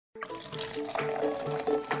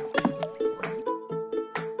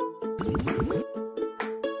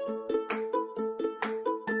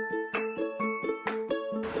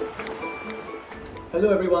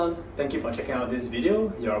Hello everyone, thank you for checking out this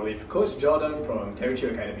video. You are with Coach Jordan from Theorem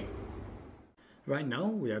Academy. Right now,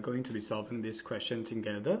 we are going to be solving this question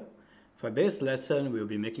together. For this lesson, we'll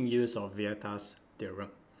be making use of Vieta's theorem.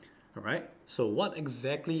 Alright, so what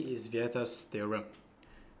exactly is Vieta's theorem?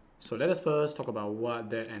 So let us first talk about what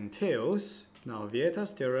that entails. Now,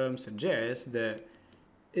 Vieta's theorem suggests that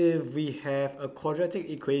if we have a quadratic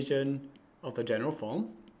equation of the general form,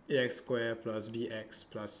 ax squared plus bx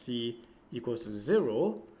plus c equals to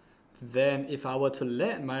 0, then if I were to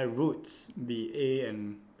let my roots be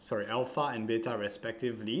alpha and beta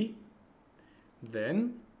respectively,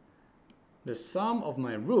 then the sum of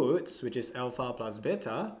my roots, which is alpha plus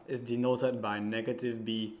beta, is denoted by negative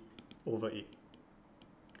b over a.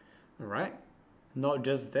 Alright, not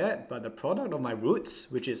just that, but the product of my roots,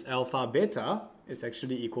 which is alpha beta, is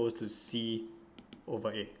actually equals to c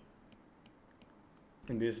over a.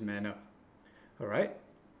 In this manner. Alright.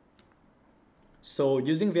 So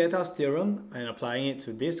using Vieta's theorem and applying it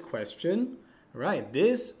to this question, right,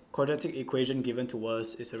 this quadratic equation given to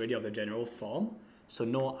us is already of the general form, so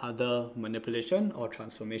no other manipulation or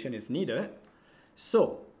transformation is needed.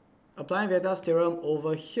 So applying Vieta's theorem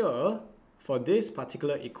over here, for this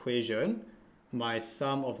particular equation, my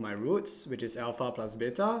sum of my roots, which is alpha plus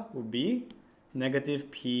beta, would be negative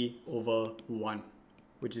p over 1,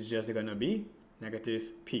 which is just going to be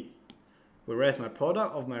negative p. Whereas my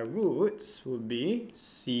product of my roots would be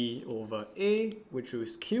c over a, which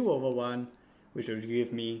is q over 1, which will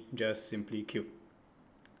give me just simply q.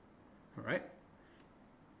 Alright.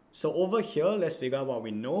 So over here, let's figure out what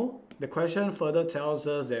we know. The question further tells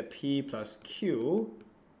us that p plus q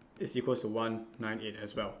is equals to 198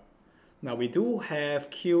 as well. Now we do have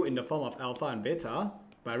q in the form of alpha and beta,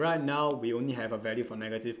 but right now we only have a value for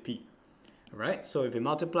negative p. Alright, so if we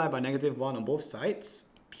multiply by negative 1 on both sides,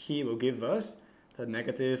 p will give us the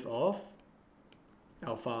negative of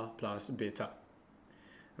alpha plus beta.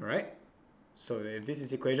 Alright, so if this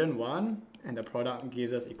is equation 1 and the product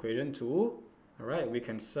gives us equation 2, alright, we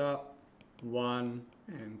can sub 1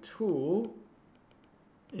 and 2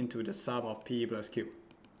 into the sum of p plus q.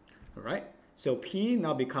 Alright, so p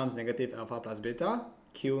now becomes negative alpha plus beta,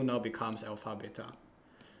 q now becomes alpha beta.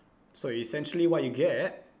 So essentially what you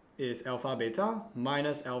get is alpha beta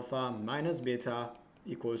minus beta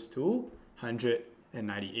equals to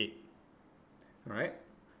 198. Alright,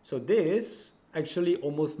 so this actually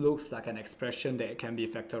almost looks like an expression that can be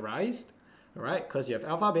factorized, right? Because you have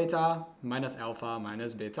alpha beta minus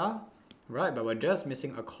beta, right? But we're just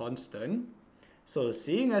missing a constant. So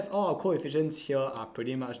seeing as all our coefficients here are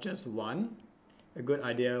pretty much just 1, a good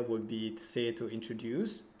idea would be, say, to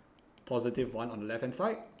introduce positive 1 on the left hand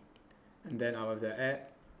side, and then I will have to add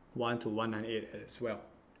 1 to 198 as well.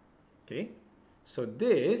 Okay, so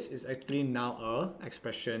this is actually now an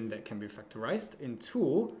expression that can be factorized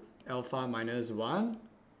into alpha minus 1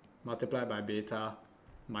 multiplied by beta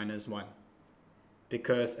minus 1.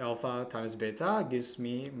 Because alpha times beta gives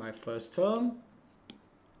me my first term,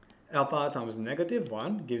 alpha times negative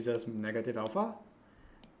 1 gives us negative alpha,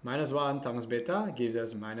 minus 1 times beta gives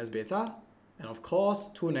us minus beta, and of course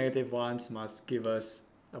 2 negative 1s must give us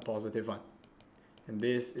a positive 1. And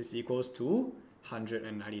this is equals to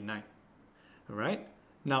 199. Alright,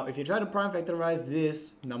 now if you try to prime factorize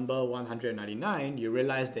this number 199, you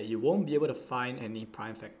realize that you won't be able to find any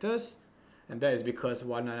prime factors, and that is because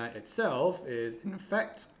 199 itself is in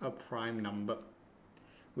fact a prime number,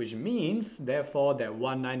 which means therefore that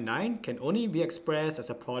 199 can only be expressed as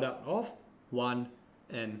a product of 1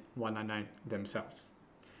 and 199 themselves.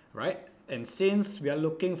 Right, and since we are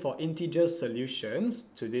looking for integer solutions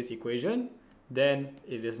to this equation, then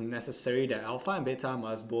it is necessary that alpha and beta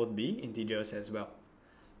must both be integers as well.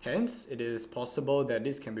 Hence, it is possible that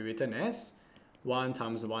this can be written as 1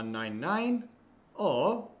 times 199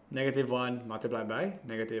 or negative 1 multiplied by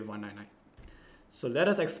negative 199. So let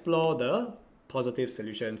us explore the positive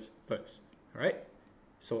solutions first. Alright,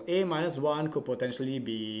 so a minus 1 could potentially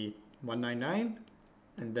be 199,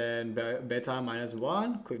 and then beta minus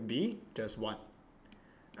 1 could be just 1.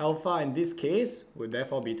 Alpha in this case would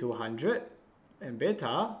therefore be 200, and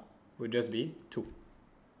beta would just be 2.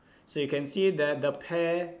 So you can see that the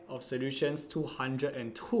pair of solutions 200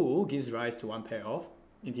 and 2 gives rise to one pair of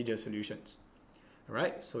integer solutions.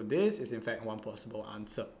 Alright, so this is in fact one possible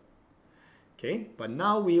answer. Okay, but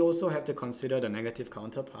now we also have to consider the negative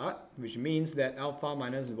counterpart, which means that alpha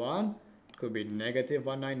minus 1 could be negative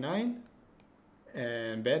 199,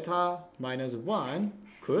 and beta minus 1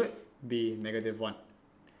 could be negative 1.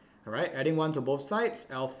 Alright, adding 1 to both sides,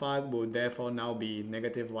 alpha will therefore now be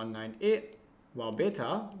negative 198, while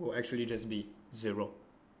beta will actually just be 0.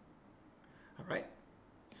 Alright,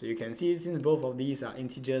 so you can see since both of these are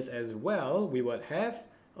integers as well, we would have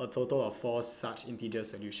a total of 4 such integer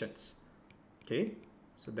solutions. Okay,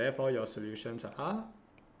 so therefore your solutions are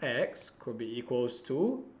x could be equals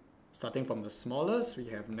to, starting from the smallest, we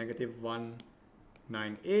have negative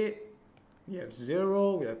 198, we have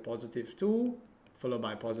 0, we have positive 2, followed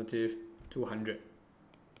by positive 200.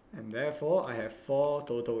 And therefore, I have 4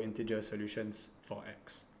 total integer solutions for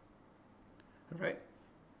x. Alright.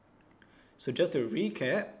 So just to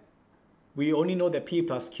recap, we only know that p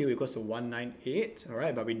plus q equals to 198,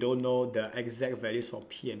 alright, but we don't know the exact values for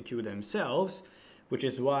p and q themselves, which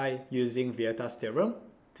is why using Vieta's theorem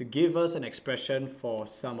to give us an expression for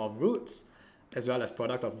sum of roots as well as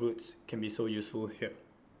product of roots can be so useful here.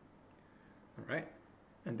 Alright.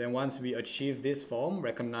 And then once we achieve this form,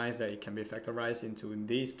 recognize that it can be factorized into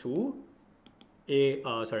these two,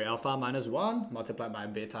 alpha minus 1 multiplied by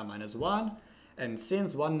beta minus 1. And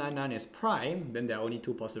since 199 is prime, then there are only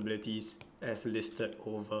 2 possibilities as listed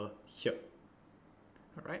over here.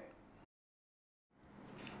 Alright.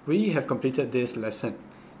 We have completed this lesson.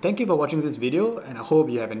 Thank you for watching this video, and I hope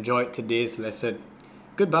you have enjoyed today's lesson.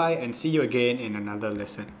 Goodbye and see you again in another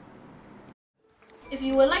lesson. If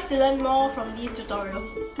you would like to learn more from these tutorials,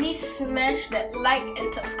 please smash that like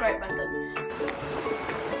and subscribe button.